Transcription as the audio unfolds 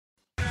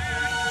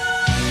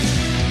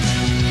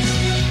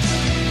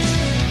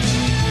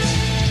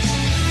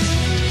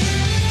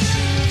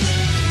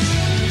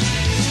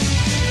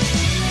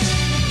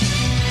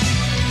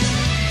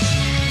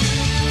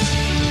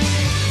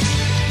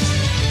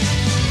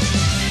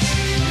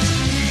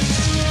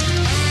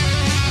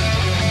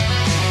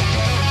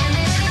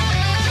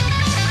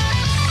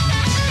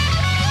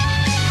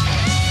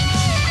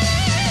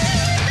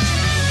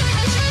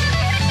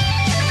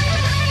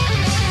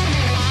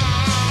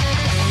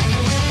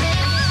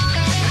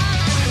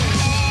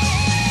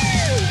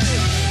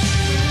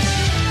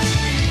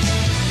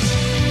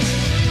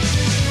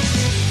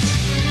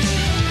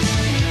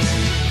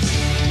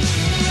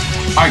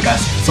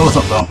So what's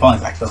up, though? I'm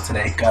finally back though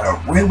today. Got a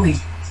really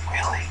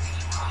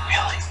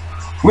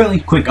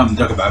quick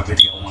DragonBallZ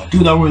video. I want to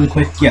do that really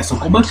quick. Yeah, so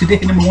go back to day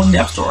number 1 in the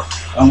App Store.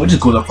 Which is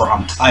good up for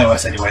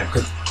iOS anyway,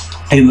 because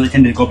they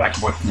tend to go back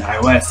and forth in the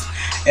iOS,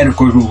 and of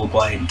course Google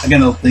Play.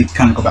 Again, they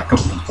kind of go back and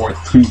forth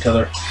between each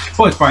other.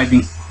 Always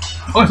fighting,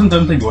 or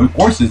sometimes they join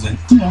forces, and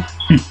you know,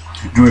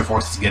 join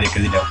forces get it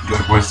because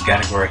join forces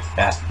category.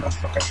 Yeah,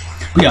 okay.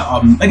 But yeah,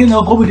 again,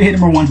 they'll go over to hit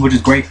number 1, which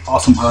is great,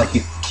 awesome. I like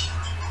it.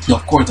 So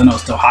of course, I know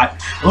it's still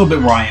hot, a little bit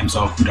where I am,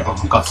 so you know,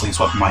 I'm constantly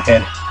sweating my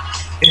head.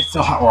 It's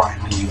still hot where I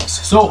am in the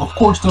US. So of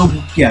course, though,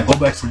 yeah, go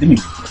back to the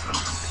MEMES.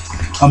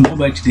 Go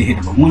back to the hit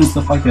number 1 and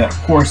stuff like that.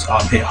 Of course,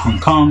 hit Hong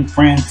Kong,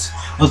 France,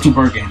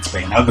 Luxembourg, and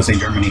Spain. I was gonna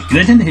say Germany, because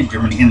I tend to hit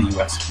Germany in the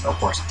US, of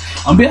course.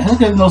 But yeah, I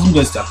think I know some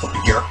good stuff over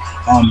here.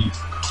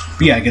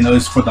 But yeah, again,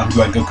 those for the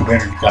UI Goku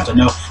banner. You guys don't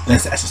know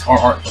that's the SSR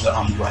art for the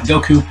UI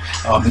Goku.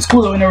 It's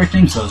cool though and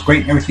everything, so it's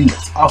great and everything.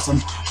 It's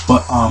awesome.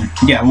 But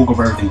yeah, we'll go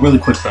over everything really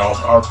quick though.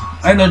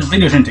 I know the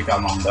video shouldn't take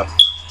that long though.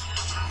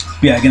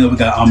 But yeah, again, we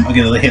got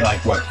again they hit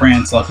like what,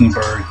 France,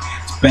 Luxembourg,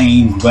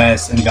 Spain,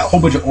 US, and we got a whole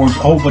bunch of orbs, a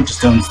whole bunch of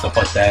stones, stuff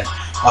like that.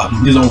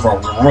 These overall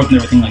rewards and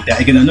everything like that.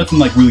 Again, nothing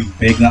like really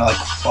big, not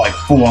like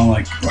full on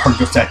like hard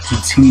statue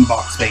team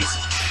box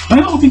space. I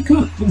know it would be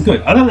good. It would be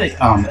good. I thought they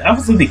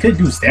obviously they could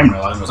do stamina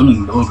or something a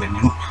little bit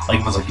new, like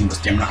it was like the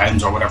stamina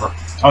items or whatever.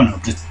 I don't know,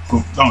 just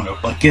I don't know.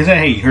 Like they say,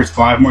 hey, here's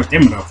 5 more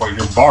stamina for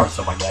your bar,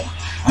 stuff like that.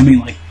 I mean,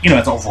 like, you know,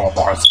 it's overall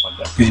bar stuff like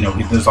that, because you know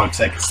there's like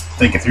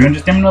a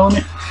 300 stamina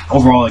limit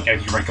overall. Like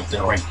if you rank up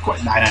to like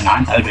what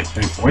 999, I think like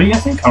 340. I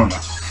think, I don't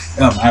know.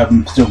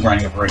 I'm still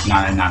grinding up for like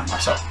 999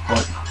 myself, but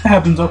it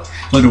happens though,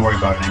 so don't worry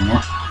about it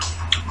anymore.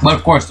 But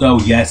of course, though,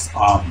 yes,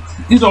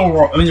 these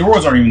overall, I mean, the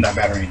rewards aren't even that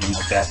bad or anything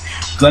like that,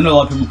 because I know a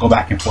lot of people go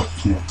back and forth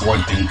between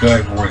rewards being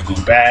good, rewards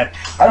being bad.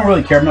 I don't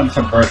really care. I'm not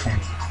the type of person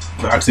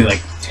to actually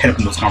like hit up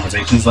in those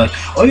conversations like,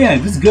 oh yeah,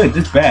 this is good,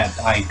 this is bad.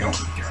 I don't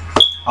really care.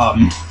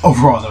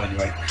 Overall though,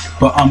 anyway.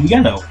 But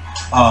yeah, though,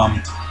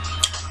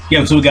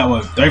 yeah, so we got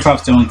what, 35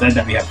 stones.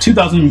 That we have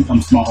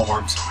 2,000 small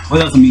orbs,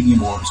 1,000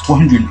 medium orbs,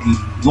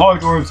 480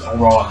 large orbs.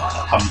 Overall,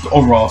 the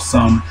overall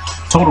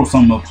total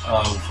sum of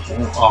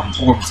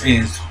orbs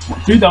is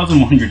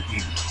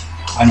 3,180.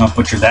 I know I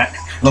butchered that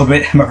a little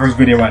bit in my first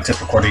video when I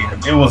test recording.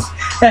 It was,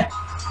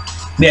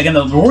 yeah, again,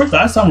 the rewards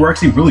last time were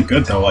actually really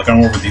good though. Like, I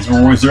don't know what these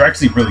rewards, they're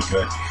actually really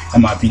good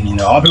in my opinion. You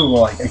know, a lot of people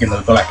are like, again,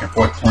 they'll go back and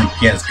forth, like,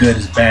 yeah, it's good,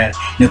 it's bad.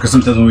 You know, because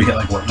sometimes when we hit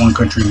like what, one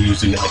country, we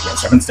usually get like what,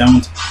 7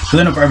 stones. So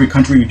then for every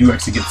country, we do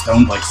actually get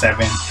stones like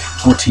 7,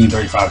 14,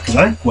 35. Because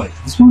I think what,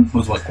 this one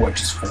was like what,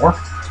 just 4?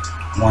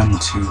 1, 2,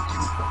 3,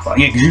 4, 5.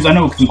 Yeah, because I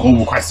know the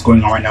global crisis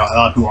going on right now. A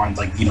lot of people aren't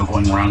like, you know,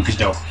 going around because,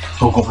 you know,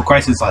 the global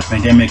crisis, like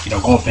pandemic, you know,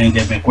 global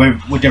pandemic,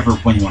 whichever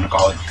one you want to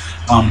call it.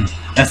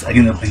 That's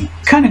again the thing,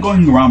 kind of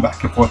going around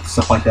back and forth and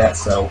stuff like that.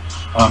 So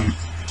I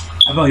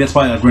feel like that's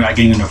probably like we're not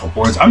getting enough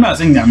rewards. I'm not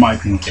saying that in my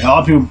opinion. A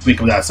lot of people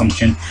make of that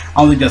assumption.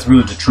 I don't think that's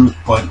really the truth,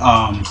 but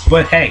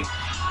hey,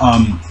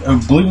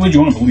 believe what you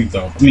want to believe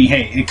though. I mean,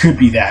 hey, it could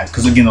be that,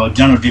 because again, like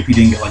General JP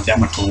didn't get like that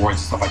much rewards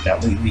and stuff like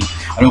that lately.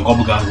 I know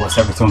Global got what,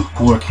 7 stones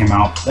cooler came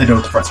out. I know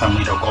it's the first time,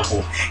 you know,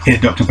 Global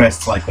hit Dokkan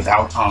Best like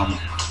without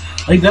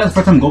like that's the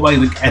first time Global,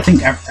 like, I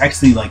think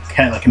actually like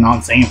had like a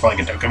non-saying for like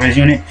a Dokkan Best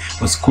unit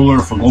was cooler.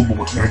 For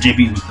Global, or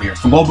JP it was clear.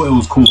 For Global it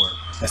was cooler.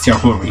 That's how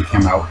cooler he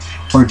came out.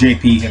 For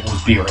JP it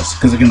was Beerus,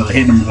 because again they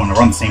hit number 1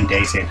 around the same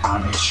day, same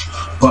time-ish.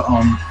 But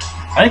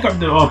I think I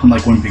did all up in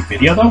like one big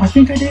video though. I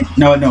think I did.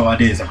 No, I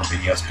did separate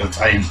videos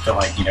because I didn't feel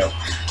like, you know,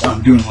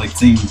 doing like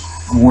same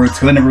rewards,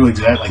 because I never really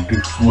do that, like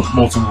do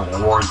multiple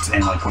rewards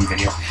in like one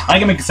video. I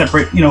can make it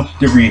separate, you know,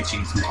 different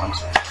sheets sometimes.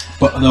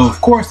 But though, of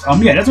course,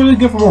 yeah, that's really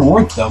good for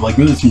rewards though. Like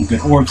really some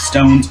good orbs,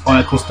 stones, all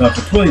that cool stuff.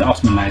 It's really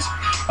awesome and nice.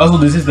 Also,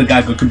 this is the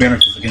guy Goku banner,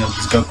 because again,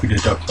 this Goku to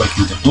Goku, like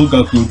he's a blue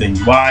Goku, then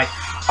UI.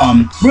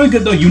 Really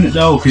good though unit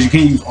though, because you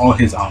can't use all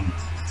his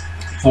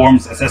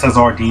forms as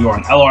SSRD or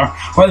an LR.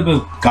 Probably the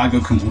best God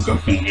Goku and Blue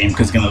Goku in the game,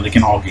 because again, they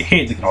can all get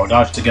hit, they can all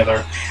dodge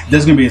together.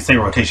 There's gonna be a safe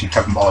rotation,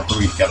 having all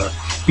 3 together.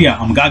 But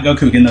yeah, God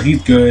Goku again though,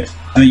 he's good.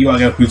 I mean, UI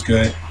Goku's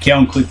good. Kale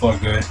and Cleeflo are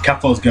good.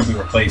 Capflo is gonna be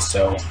replaced,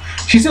 so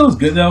she still is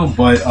good though.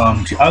 But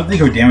I don't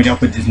think her damage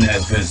output isn't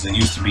as good as it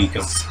used to be,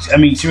 because I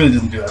mean, she really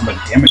doesn't do that much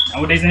damage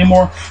nowadays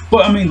anymore.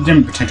 But I mean,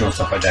 damage potential and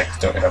stuff like that can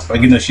still hit up. But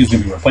again, though, she's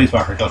gonna be replaced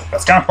by her Dokkan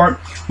Best counterpart,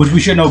 which we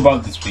should know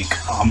about this week.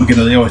 Again,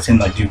 though, they always tend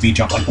to like do V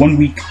jump like one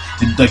week,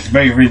 like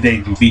very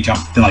day do V jump,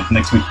 then like the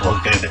next week we'll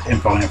get the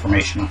info and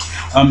information.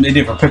 They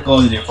did for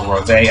Piccolo, they did for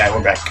Rose. I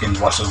went back and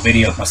watched those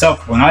videos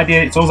myself when I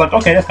did it, so I was like,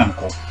 okay, that's kind of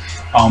cool.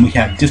 We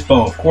have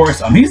Dispo, of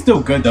course. He's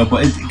still good though,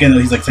 but again,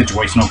 he's like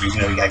situational, because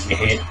you know you gotta get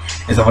hit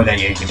and stuff like that.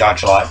 Yeah, you can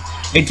dodge a lot.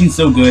 18's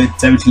still good.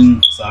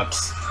 17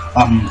 sucks.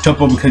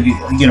 Topo, because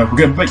you know,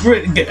 but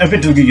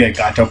eventually we get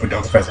God Topo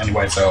Dokkan Fest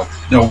anyway, so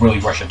don't really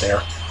rush it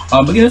there.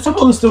 But yeah,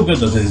 Topo is still good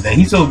though to this day.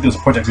 He still does a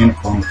project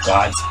uniform with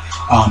gods.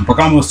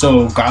 Bergamo is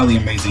still godly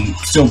amazing.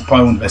 Still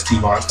probably one of the best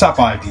T-Bars. Top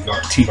 5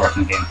 T-Bars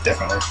in the game,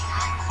 definitely.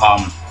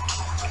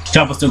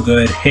 Chopper's still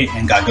good. Hit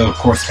and God Goku, of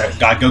course,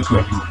 God Goku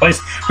have been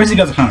replaced. Basically,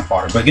 guys are kind of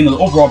fodder. But again, the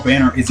overall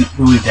banner isn't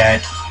really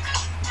that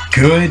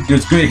good.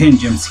 There's good hidden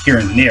gems here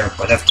and there,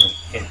 but that's really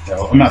it,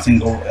 though. I'm not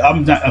saying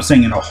I'm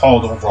saying in a whole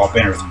the overall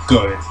banner is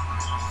good.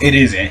 It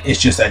isn't.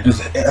 It's just that there's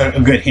a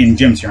good hidden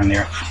gems here and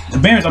there. The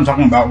banners I'm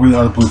talking about really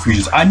are the blue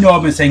fusions. I know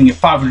I've been saying it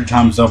 500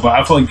 times though, but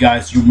I feel like,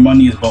 guys, your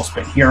money is well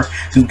spent here.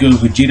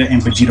 Because Vegeta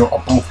and Vegeta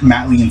are both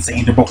madly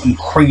insane. They're both in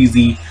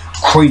crazy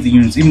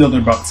units, even though they're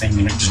about the same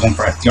unit. Just one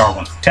for SDR,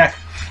 one for tech.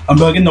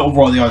 But again,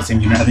 overall, they are the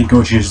same unit. I think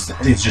Goku is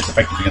just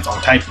effective against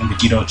all types, and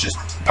Vegeta is just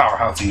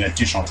powerhousing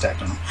additional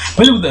attack on them.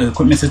 But with the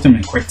equipment system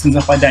and crates and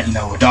stuff like that, you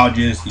know, with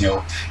dodges, you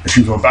know, the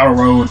streams of Battle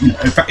Road, you know,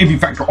 if you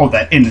factor all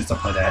that in and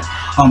stuff like that.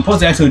 Plus,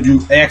 they actually do.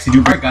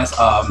 Right, guys.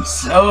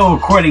 So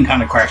recording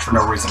kind of crashed for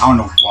no reason. I don't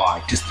know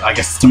why. Just I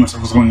guess too much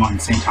stuff was going on at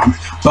the same time.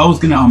 But I was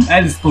gonna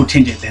add this little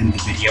tinge at the end of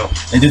the video.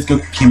 That this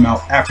Goku came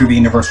out after the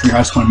anniversary. I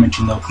just want to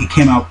mention though, it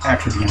came out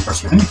after the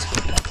anniversary. Let me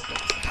explain that.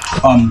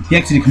 He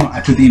actually did come out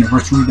after the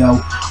anniversary though.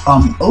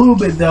 A little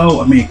bit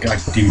though. I mean, I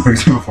didn't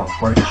before,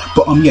 right?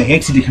 But yeah, he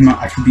actually did come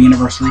out after the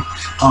anniversary.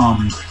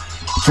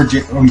 For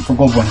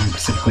Global Enemy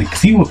specifically,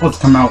 because he was supposed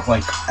to come out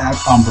like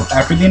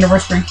after the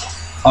anniversary.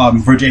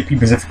 For JP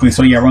specifically.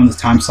 So yeah, around this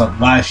time slot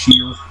last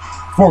year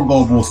for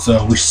Global.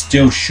 So we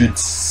still should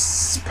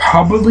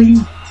probably,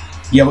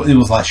 yeah, it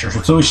was last year.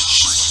 So we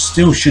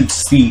still should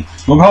see.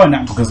 Well, probably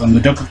not because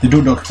the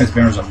dual Dokkan Fest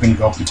banners are going to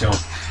go up until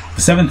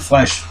the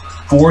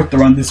 7/4th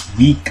around this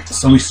week,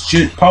 so we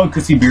should probably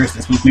could see bears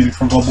this week maybe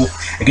for Global.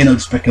 Again, no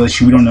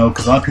speculation, we don't know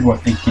because a lot of people are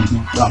thinking,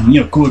 you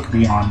know, Cooler could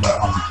be on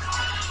the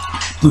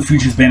Blue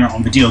Future's banner,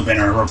 on Vegeta's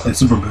banner, or replace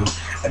Super Boo,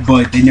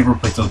 but they never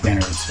replace those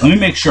banners. Let me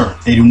make sure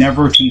they do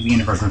never change the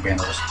anniversary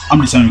banners.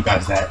 I'm just telling you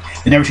guys that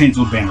they never change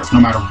those banners,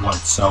 no matter what.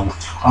 So,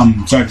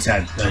 sorry to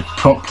say,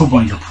 poop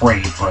on your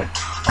parade, but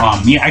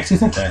yeah, I actually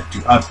said that.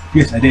 Dude,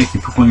 yes, I did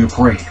actually poop on your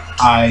parade.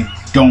 I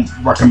don't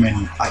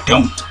recommend. I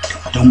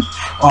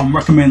don't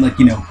recommend, like,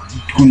 you know,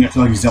 going after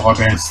like Zilla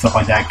banners and stuff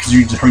like that, because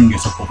you're just hurting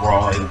yourself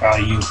overall, like the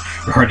value,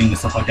 you're hurting and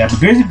stuff like that. But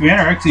Bears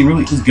banner actually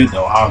really is good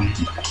though.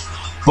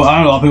 But I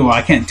don't know, a lot of people,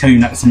 I can't tell you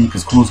not something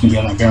because Cool's gonna be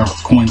on that banner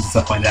with coins and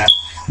stuff like that.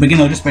 But you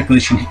know, just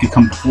speculation, he could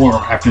come before or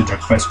after the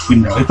Dragon Fest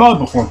window. It's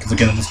probably before, because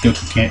again, this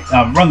Goku can't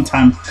run the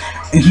time.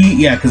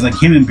 Yeah, because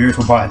like him and Beers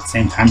were bought at the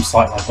same time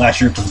slot like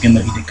last year, because again,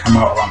 though he did come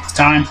out around this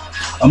time.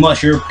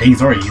 Last year,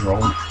 he's already a year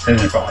old. That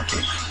didn't feel like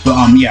it.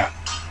 But yeah.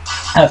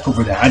 Let's go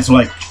for that. I just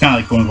like kind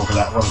of like going over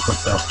that really quick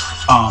though.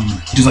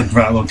 Just like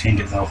for that little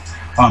tangent though.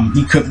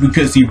 We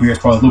could see Beers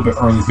probably a little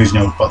bit early because, you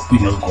know, but you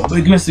know,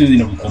 but you see, you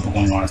know, Global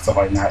going on and stuff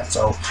like that.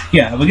 So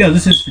yeah, but yeah,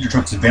 this is Future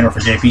Trunks' banner for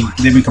JP.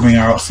 They've been coming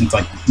out since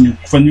like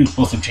for new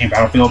explosive chain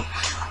battlefield,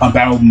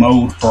 battle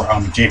mode for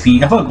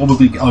JP. I feel like Global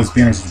can get all these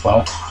banners as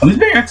well. This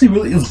banner actually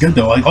really is good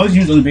though. Like all these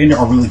units on the banner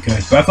are really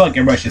good, but I feel like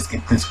everybody should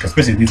get this,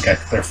 especially these guys,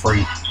 because they're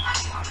free.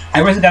 I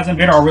rest of the guys in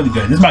banner are really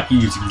good. This might be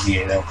using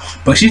ZA though,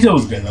 but she still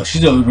is good though.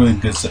 She's still really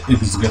good. It's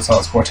a good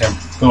solid sport tab.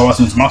 Go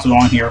also some monsters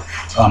on here.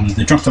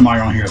 The Trunks of Maya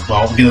on here as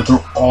well. Because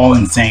they're all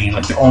insane.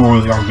 Like they all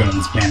really are good on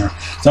this banner.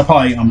 So I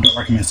probably don't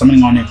recommend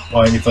summoning on it.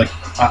 But if like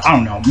I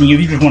don't know. I mean,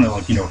 if you just want to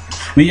like, you know,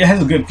 I mean, it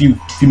has a good few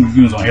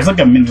units on here. It's like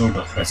a mini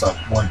little. It's like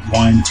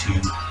 1, 2,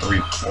 3,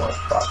 4,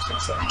 5,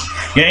 6, 7.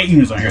 Yeah, 8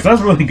 units on here. So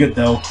that's really good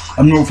though.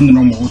 I'm more from the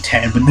normal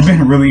 10, but the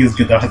banner really is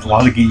good though. It has a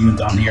lot of good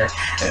units on here.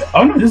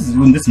 Oh no, this is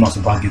when this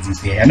monster probably gets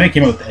ZA. I know it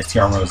came out with the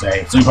STR Rose,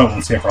 so you probably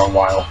won't stay for a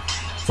while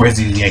for his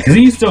ZA, because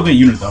he's still a good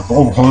unit though. But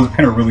overall, this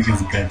banner really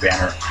is a good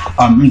banner.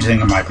 I'm just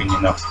saying in my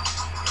opinion though.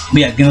 But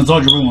yeah, again, that's all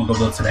I really want to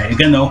go today.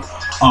 Again though,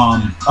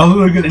 I was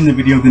really good in the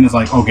video, then it's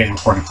like, okay,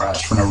 recording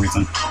crashed for no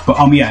reason. But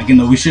yeah, again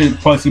though, we should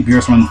probably see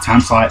Beers run the time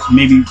slot,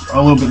 maybe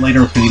a little bit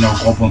later, because, you know,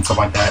 Global and stuff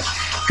like that.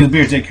 Because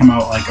Beers did come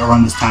out like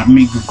around this time. I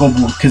mean,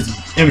 Global, because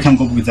every time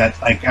Global gets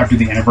that, like after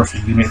the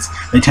anniversary units,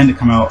 they tend to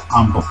come out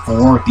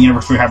before the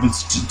anniversary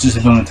happens, just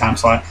to fill in the time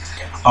slot.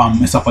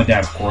 And stuff like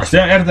that, of course.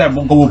 After that,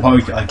 we'll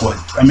probably like what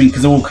I mean,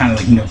 because it will kind of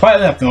like, you know,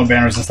 probably have fill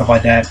banners and stuff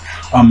like that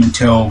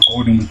until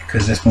Golden Week,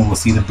 because that's when we'll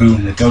see the Boo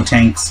and the Go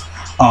Tanks.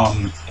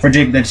 For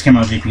JP, that just came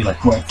out of JP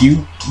like what,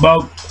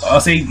 about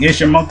I'll say ish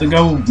a month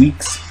ago,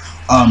 weeks.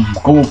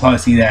 Go will probably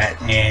see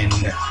that in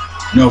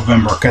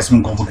November, because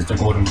when Global gets their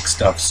Golden Week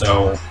stuff.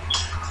 So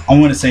I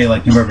want to say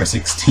like November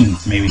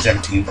 16th, maybe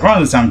 17th,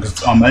 around this time,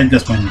 because I think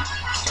that's when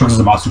Trunks of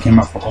the Monster came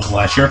out for Global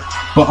last year.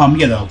 But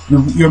yeah though,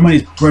 your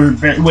money's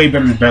way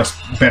better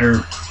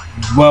than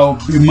well,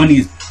 your money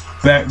is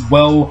better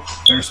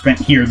spent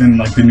here than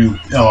like the new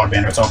LR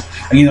banner. So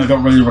you know, I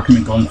don't really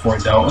recommend going for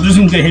it though. There's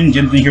some good hidden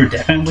gems in here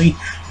definitely,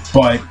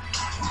 but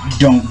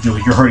don't do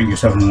it. You're hurting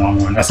yourself in the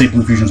long run. I say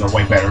Blue Fusions are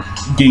way better,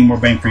 getting more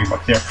bang for your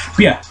buck there. But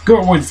yeah, good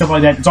rewards and stuff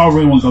like that. It's all I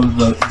really want to go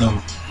to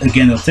the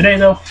again though today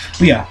though.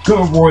 But yeah, good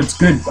rewards,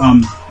 good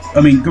I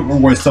mean, good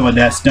rewards, stuff like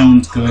that.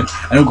 Stone's good.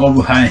 I know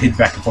Global kind of hit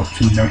back and forth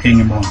between, you know, hitting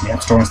them on the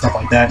App Store and stuff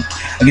like that.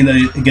 Again,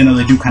 though,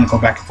 they do kind of go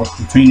back and forth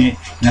between it.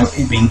 You know,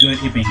 it being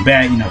good, it being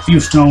bad. You know, a few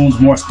stones,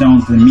 more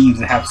stones, the memes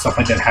that have stuff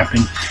like that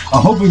happening.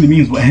 Hopefully, the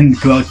memes will end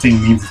collecting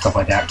memes and stuff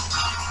like that.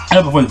 I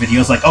know before the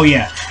video, it's like, oh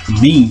yeah,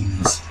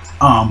 memes.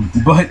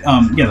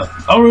 Yeah, though,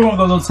 I really want to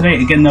go though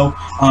today. Again, though,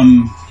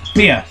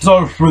 But yeah, that's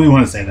all I really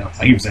want to say though.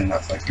 I keep saying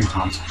that like 3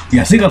 times.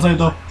 Yeah, see you guys later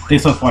though.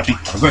 Thanks so much for watching.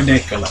 Have a great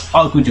day. Good luck.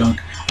 All cool junk.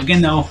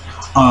 Again though,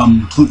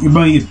 your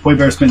money is way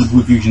better spent in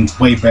Blue Fusion's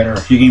way better.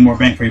 You're getting more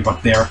bang for your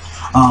buck there.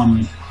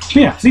 But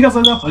yeah, see you guys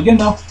later though. Again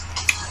though.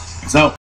 So